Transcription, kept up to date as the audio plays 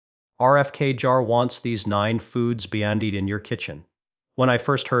RFK Jr wants these 9 foods bandied in your kitchen. When I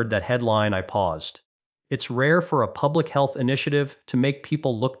first heard that headline, I paused. It's rare for a public health initiative to make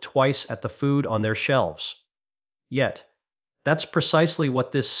people look twice at the food on their shelves. Yet, that's precisely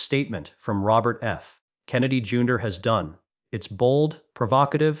what this statement from Robert F. Kennedy Jr. has done. It's bold,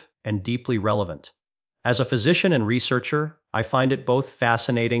 provocative, and deeply relevant. As a physician and researcher, I find it both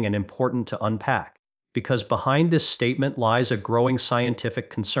fascinating and important to unpack, because behind this statement lies a growing scientific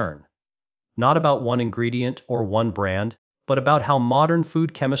concern. Not about one ingredient or one brand, but about how modern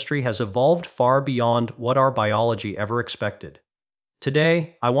food chemistry has evolved far beyond what our biology ever expected.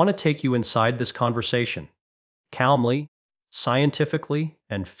 Today, I want to take you inside this conversation, calmly, scientifically,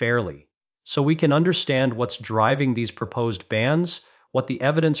 and fairly, so we can understand what's driving these proposed bans, what the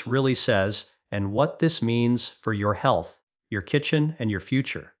evidence really says, and what this means for your health, your kitchen, and your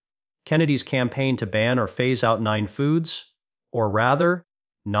future. Kennedy's campaign to ban or phase out 9 foods, or rather,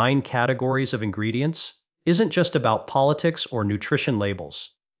 9 categories of ingredients, isn't just about politics or nutrition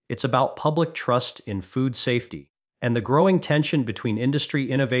labels. It's about public trust in food safety and the growing tension between industry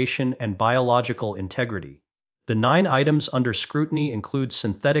innovation and biological integrity. The 9 items under scrutiny include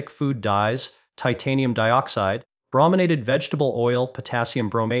synthetic food dyes, titanium dioxide, brominated vegetable oil, potassium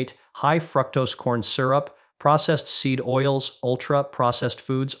bromate, high-fructose corn syrup, processed seed oils, ultra-processed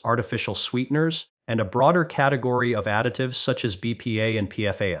foods, artificial sweeteners, and a broader category of additives such as BPA and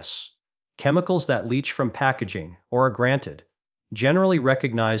PFAS. Chemicals that leach from packaging or are granted, generally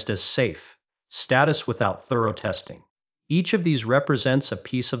recognized as safe, status without thorough testing. Each of these represents a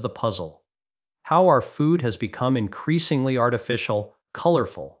piece of the puzzle. How our food has become increasingly artificial,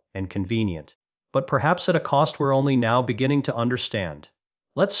 colorful, and convenient, but perhaps at a cost we're only now beginning to understand.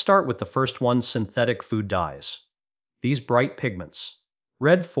 Let's start with the first one: synthetic food dyes. These bright pigments,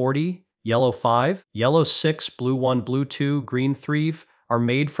 red 40, yellow 5, yellow 6, blue 1, blue 2, green 3, are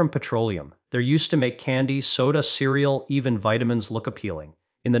made from petroleum. They're used to make candy, soda, cereal, even vitamins look appealing.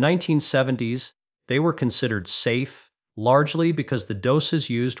 In the 1970s, they were considered safe, largely because the doses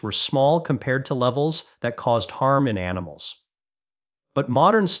used were small compared to levels that caused harm in animals. But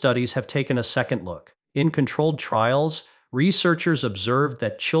modern studies have taken a second look. In controlled trials, researchers observed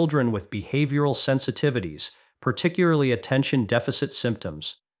that children with behavioral sensitivities, particularly attention deficit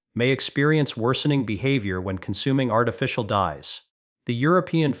symptoms, may experience worsening behavior when consuming artificial dyes. The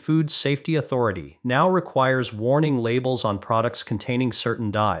European Food Safety Authority now requires warning labels on products containing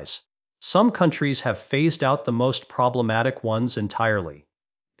certain dyes. Some countries have phased out the most problematic ones entirely.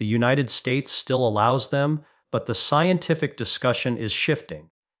 The United States still allows them, but the scientific discussion is shifting.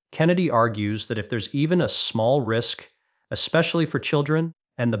 Kennedy argues that if there's even a small risk, especially for children,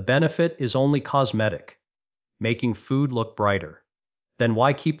 and the benefit is only cosmetic, making food look brighter, then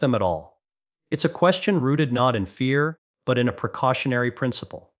why keep them at all? It's a question rooted not in fear, but in a precautionary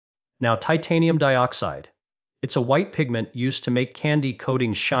principle. Now, titanium dioxide. It's a white pigment used to make candy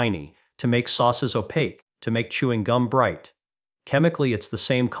coatings shiny, to make sauces opaque, to make chewing gum bright. Chemically, it's the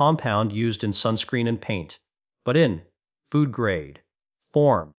same compound used in sunscreen and paint. But in food-grade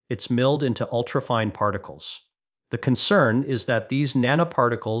form, it's milled into ultrafine particles. The concern is that these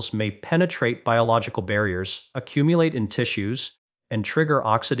nanoparticles may penetrate biological barriers, accumulate in tissues, and trigger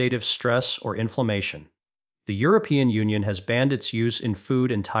oxidative stress or inflammation. The European Union has banned its use in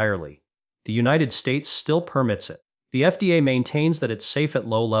food entirely. The United States still permits it. The FDA maintains that it's safe at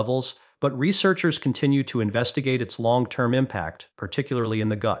low levels, but researchers continue to investigate its long-term impact, particularly in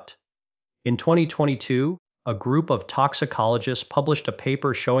the gut. In 2022, a group of toxicologists published a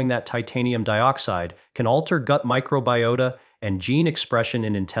paper showing that titanium dioxide can alter gut microbiota and gene expression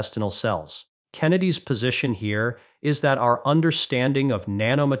in intestinal cells. Kennedy's position here is that our understanding of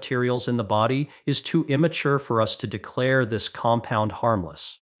nanomaterials in the body is too immature for us to declare this compound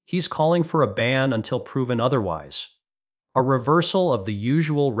harmless. He's calling for a ban until proven otherwise. A reversal of the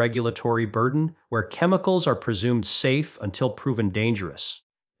usual regulatory burden where chemicals are presumed safe until proven dangerous.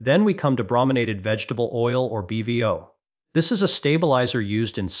 Then we come to brominated vegetable oil, or BVO. This is a stabilizer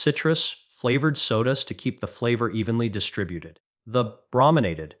used in citrus-flavored sodas to keep the flavor evenly distributed. The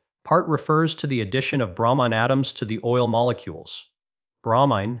brominated part refers to the addition of bromine atoms to the oil molecules.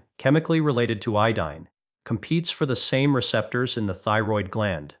 Bromine, chemically related to iodine, competes for the same receptors in the thyroid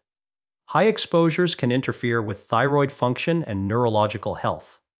gland. High exposures can interfere with thyroid function and neurological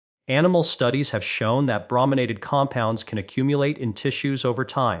health. Animal studies have shown that brominated compounds can accumulate in tissues over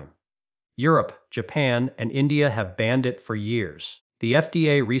time. Europe, Japan, and India have banned it for years. The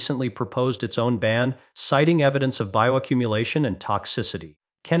FDA recently proposed its own ban, citing evidence of bioaccumulation and toxicity.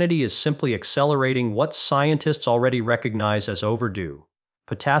 Kennedy is simply accelerating what scientists already recognize as overdue.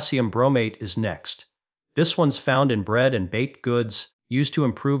 Potassium bromate is next. This one's found in bread and baked goods, used to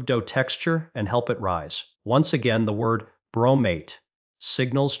improve dough texture and help it rise. Once again, the word bromate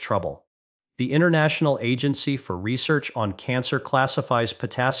signals trouble. The International Agency for Research on Cancer classifies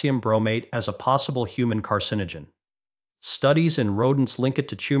potassium bromate as a possible human carcinogen. Studies in rodents link it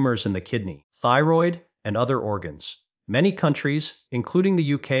to tumors in the kidney, thyroid, and other organs. Many countries, including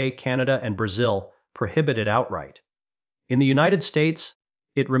the UK, Canada, and Brazil, prohibit it outright. In the United States,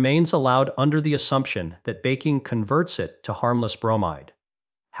 it remains allowed under the assumption that baking converts it to harmless bromide.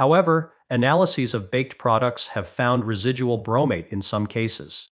 However, analyses of baked products have found residual bromate in some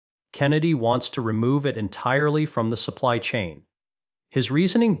cases. Kennedy wants to remove it entirely from the supply chain. His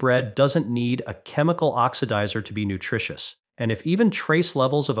reasoning: bread doesn't need a chemical oxidizer to be nutritious, and if even trace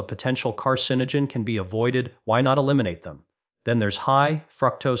levels of a potential carcinogen can be avoided, why not eliminate them? Then there's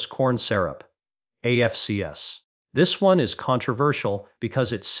high-fructose corn syrup, AFCS. This one is controversial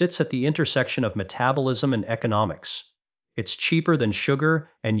because it sits at the intersection of metabolism and economics. It's cheaper than sugar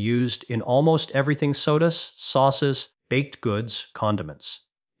and used in almost everything: sodas, sauces, baked goods, condiments.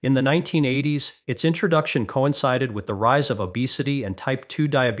 In the 1980s, its introduction coincided with the rise of obesity and type 2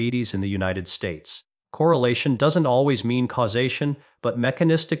 diabetes in the United States. Correlation doesn't always mean causation, but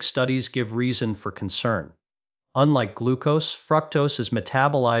mechanistic studies give reason for concern. Unlike glucose, fructose is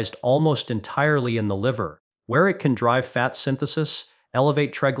metabolized almost entirely in the liver, where it can drive fat synthesis,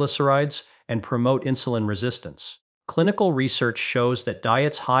 elevate triglycerides, and promote insulin resistance. Clinical research shows that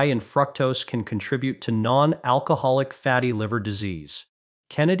diets high in fructose can contribute to non-alcoholic fatty liver disease.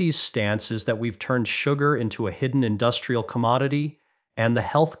 Kennedy's stance is that we've turned sugar into a hidden industrial commodity, and the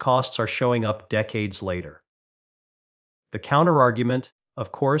health costs are showing up decades later. The counterargument,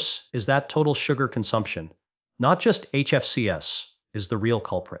 of course, is that total sugar consumption, not just HFCS, is the real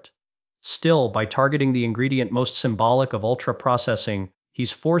culprit. Still, by targeting the ingredient most symbolic of ultra-processing,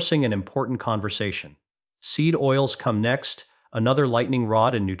 he's forcing an important conversation. Seed oils come next, another lightning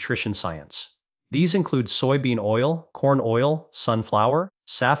rod in nutrition science. These include soybean oil, corn oil, sunflower,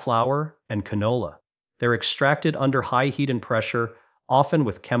 safflower, and canola. They're extracted under high heat and pressure, often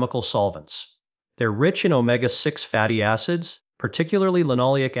with chemical solvents. They're rich in omega-6 fatty acids, particularly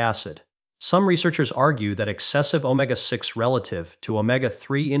linoleic acid. Some researchers argue that excessive omega-6 relative to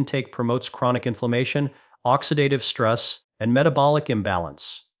omega-3 intake promotes chronic inflammation, oxidative stress, and metabolic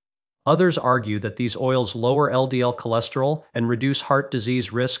imbalance. Others argue that these oils lower LDL cholesterol and reduce heart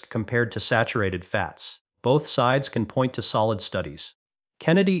disease risk compared to saturated fats. Both sides can point to solid studies.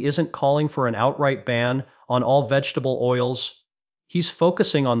 Kennedy isn't calling for an outright ban on all vegetable oils. He's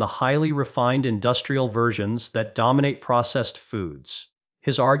focusing on the highly refined industrial versions that dominate processed foods.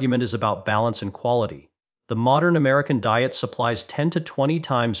 His argument is about balance and quality. The modern American diet supplies 10 to 20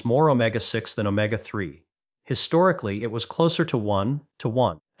 times more omega-6 than omega-3. Historically, it was closer to 1 to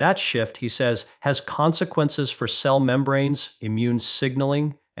 1. That shift, he says, has consequences for cell membranes, immune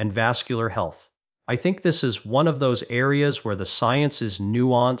signaling, and vascular health. I think this is one of those areas where the science is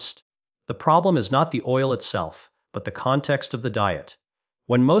nuanced. The problem is not the oil itself, but the context of the diet.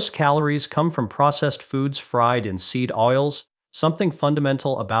 When most calories come from processed foods fried in seed oils, something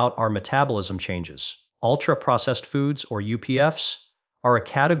fundamental about our metabolism changes. Ultra-processed foods, or UPFs, are a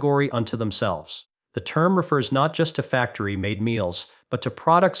category unto themselves. The term refers not just to factory-made meals, but to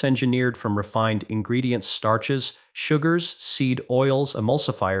products engineered from refined ingredients: starches, sugars, seed oils,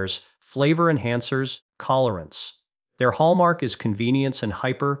 emulsifiers, flavor enhancers, colorants. Their hallmark is convenience and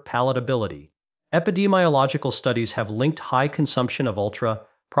hyper-palatability. Epidemiological studies have linked high consumption of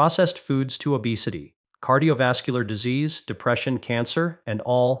ultra-processed foods to obesity, cardiovascular disease, depression, cancer, and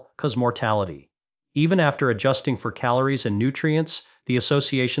all-cause mortality. Even after adjusting for calories and nutrients, the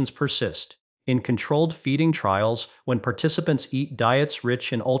associations persist. In controlled feeding trials, when participants eat diets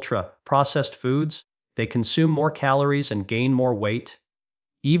rich in ultra-processed foods, they consume more calories and gain more weight,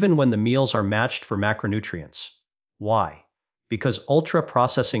 even when the meals are matched for macronutrients. Why? Because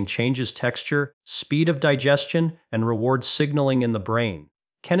ultra-processing changes texture, speed of digestion, and reward signaling in the brain.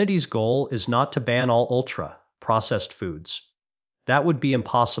 Kennedy's goal is not to ban all ultra-processed foods. That would be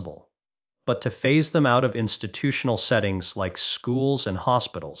impossible. But to phase them out of institutional settings like schools and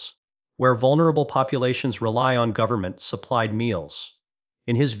hospitals, where vulnerable populations rely on government-supplied meals.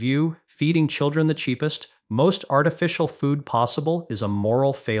 In his view, feeding children the cheapest, most artificial food possible is a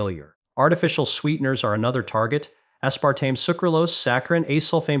moral failure. Artificial sweeteners are another target: aspartame, sucralose, saccharin,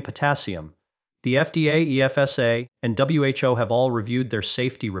 asulfame, potassium. The FDA, EFSA, and WHO have all reviewed their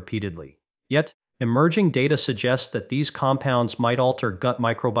safety repeatedly. Yet, emerging data suggests that these compounds might alter gut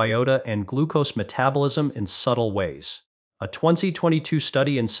microbiota and glucose metabolism in subtle ways. A 2022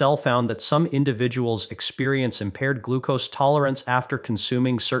 study in Cell found that some individuals experience impaired glucose tolerance after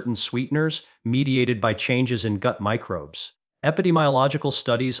consuming certain sweeteners mediated by changes in gut microbes. Epidemiological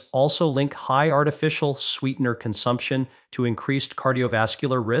studies also link high artificial sweetener consumption to increased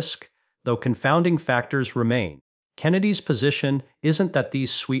cardiovascular risk, though confounding factors remain. Kennedy's position isn't that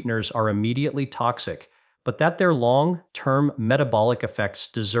these sweeteners are immediately toxic, but that their long-term metabolic effects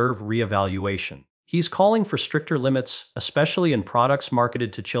deserve reevaluation. He's calling for stricter limits, especially in products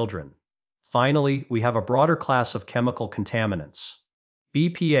marketed to children. Finally, we have a broader class of chemical contaminants: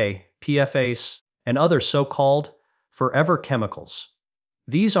 BPA, PFAS, and other so-called forever chemicals.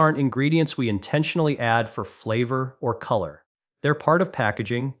 These aren't ingredients we intentionally add for flavor or color. They're part of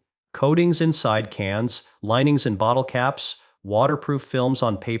packaging, coatings inside cans, linings in bottle caps, waterproof films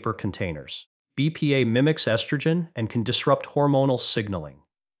on paper containers. BPA mimics estrogen and can disrupt hormonal signaling.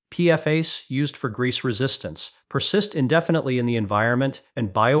 PFAS, used for grease resistance, persist indefinitely in the environment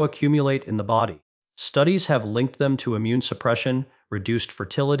and bioaccumulate in the body. Studies have linked them to immune suppression, reduced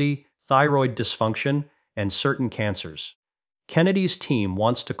fertility, thyroid dysfunction, and certain cancers. Kennedy's team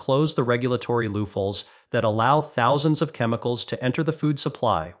wants to close the regulatory loopholes that allow thousands of chemicals to enter the food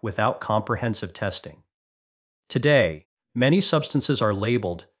supply without comprehensive testing. Today, many substances are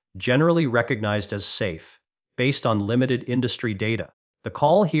labeled, generally recognized as safe, based on limited industry data. The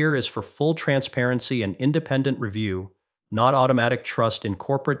call here is for full transparency and independent review, not automatic trust in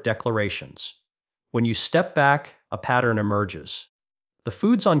corporate declarations. When you step back, a pattern emerges. The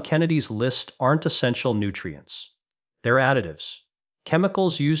foods on Kennedy's list aren't essential nutrients. They're additives,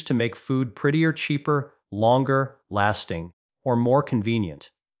 chemicals used to make food prettier, cheaper, longer lasting, or more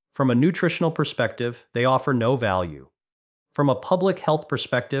convenient. From a nutritional perspective, they offer no value. From a public health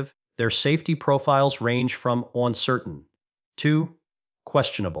perspective, their safety profiles range from uncertain to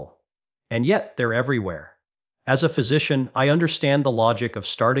questionable. And yet, they're everywhere. As a physician, I understand the logic of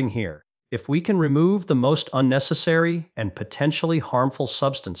starting here. If we can remove the most unnecessary and potentially harmful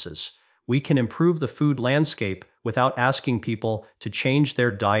substances, we can improve the food landscape without asking people to change their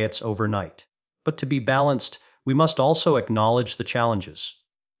diets overnight. But to be balanced, we must also acknowledge the challenges.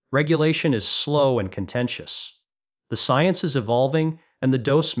 Regulation is slow and contentious. The science is evolving, and the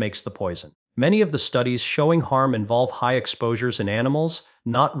dose makes the poison. Many of the studies showing harm involve high exposures in animals,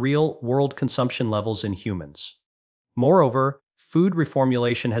 not real-world consumption levels in humans. Moreover, food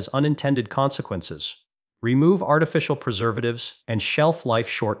reformulation has unintended consequences. Remove artificial preservatives, and shelf life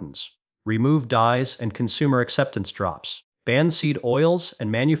shortens. Remove dyes, and consumer acceptance drops. Ban seed oils,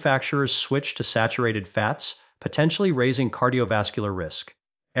 and manufacturers switch to saturated fats, potentially raising cardiovascular risk.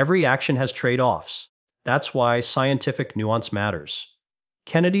 Every action has trade-offs. That's why scientific nuance matters.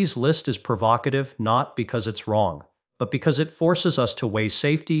 Kennedy's list is provocative not because it's wrong, but because it forces us to weigh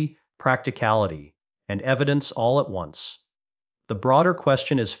safety, practicality, and evidence all at once. The broader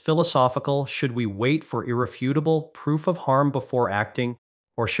question is philosophical: should we wait for irrefutable proof of harm before acting,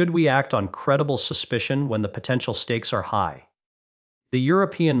 or should we act on credible suspicion when the potential stakes are high? The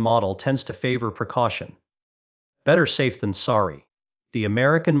European model tends to favor precaution. Better safe than sorry. The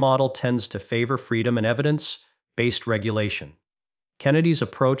American model tends to favor freedom and evidence-based regulation. Kennedy's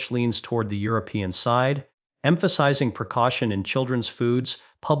approach leans toward the European side, emphasizing precaution in children's foods,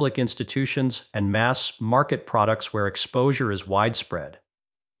 public institutions, and mass market products where exposure is widespread.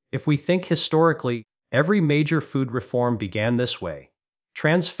 If we think historically, every major food reform began this way.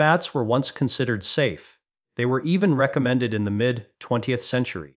 Trans fats were once considered safe. They were even recommended in the mid-20th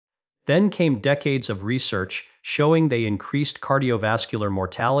century. Then came decades of research showing they increased cardiovascular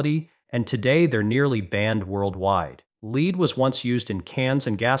mortality, and today they're nearly banned worldwide. Lead was once used in cans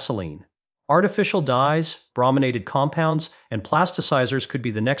and gasoline. Artificial dyes, brominated compounds, and plasticizers could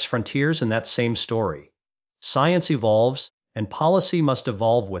be the next frontiers in that same story. Science evolves, and policy must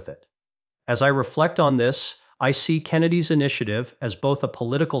evolve with it. As I reflect on this, I see Kennedy's initiative as both a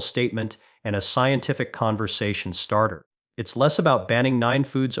political statement and a scientific conversation starter. It's less about banning 9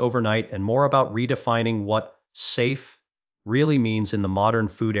 foods overnight and more about redefining what safe really means in the modern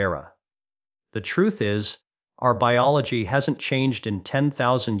food era. The truth is, our biology hasn't changed in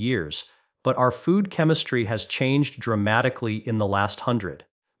 10,000 years, but our food chemistry has changed dramatically in the last 100.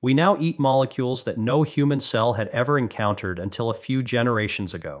 We now eat molecules that no human cell had ever encountered until a few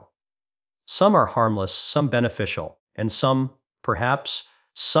generations ago. Some are harmless, some beneficial, and some, perhaps,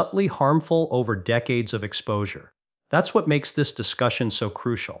 subtly harmful over decades of exposure. That's what makes this discussion so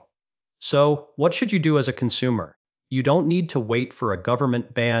crucial. So, what should you do as a consumer? You don't need to wait for a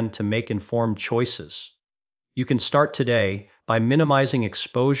government ban to make informed choices. You can start today by minimizing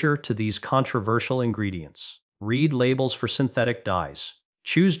exposure to these controversial ingredients. Read labels for synthetic dyes.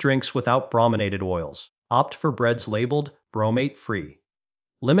 Choose drinks without brominated oils. Opt for breads labeled bromate-free.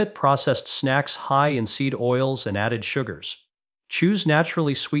 Limit processed snacks high in seed oils and added sugars. Choose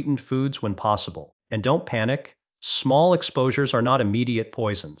naturally sweetened foods when possible. And don't panic. Small exposures are not immediate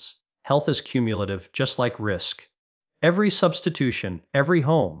poisons. Health is cumulative, just like risk. Every substitution, every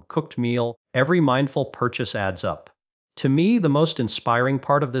home-cooked meal, every mindful purchase adds up. To me, the most inspiring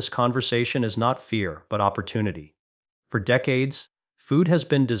part of this conversation is not fear, but opportunity. For decades, food has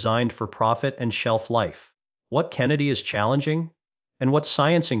been designed for profit and shelf life. What Kennedy is challenging, and what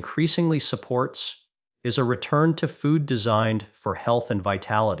science increasingly supports, is a return to food designed for health and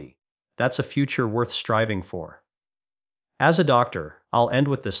vitality. That's a future worth striving for. As a doctor, I'll end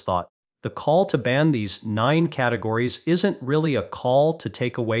with this thought. The call to ban these 9 categories isn't really a call to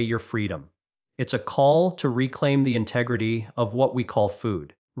take away your freedom. It's a call to reclaim the integrity of what we call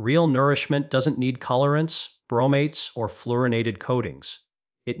food. Real nourishment doesn't need colorants, bromates, or fluorinated coatings.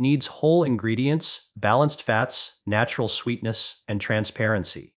 It needs whole ingredients, balanced fats, natural sweetness, and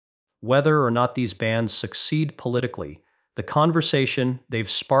transparency. Whether or not these bans succeed politically, the conversation they've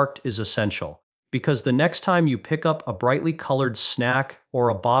sparked is essential. Because the next time you pick up a brightly colored snack or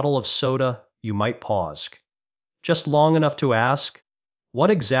a bottle of soda, you might pause. Just long enough to ask,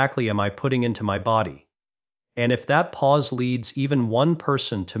 what exactly am I putting into my body? And if that pause leads even one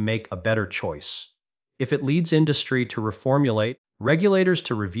person to make a better choice, if it leads industry to reformulate, regulators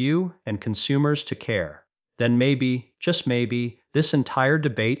to review, and consumers to care, then maybe, just maybe, this entire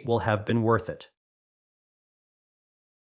debate will have been worth it.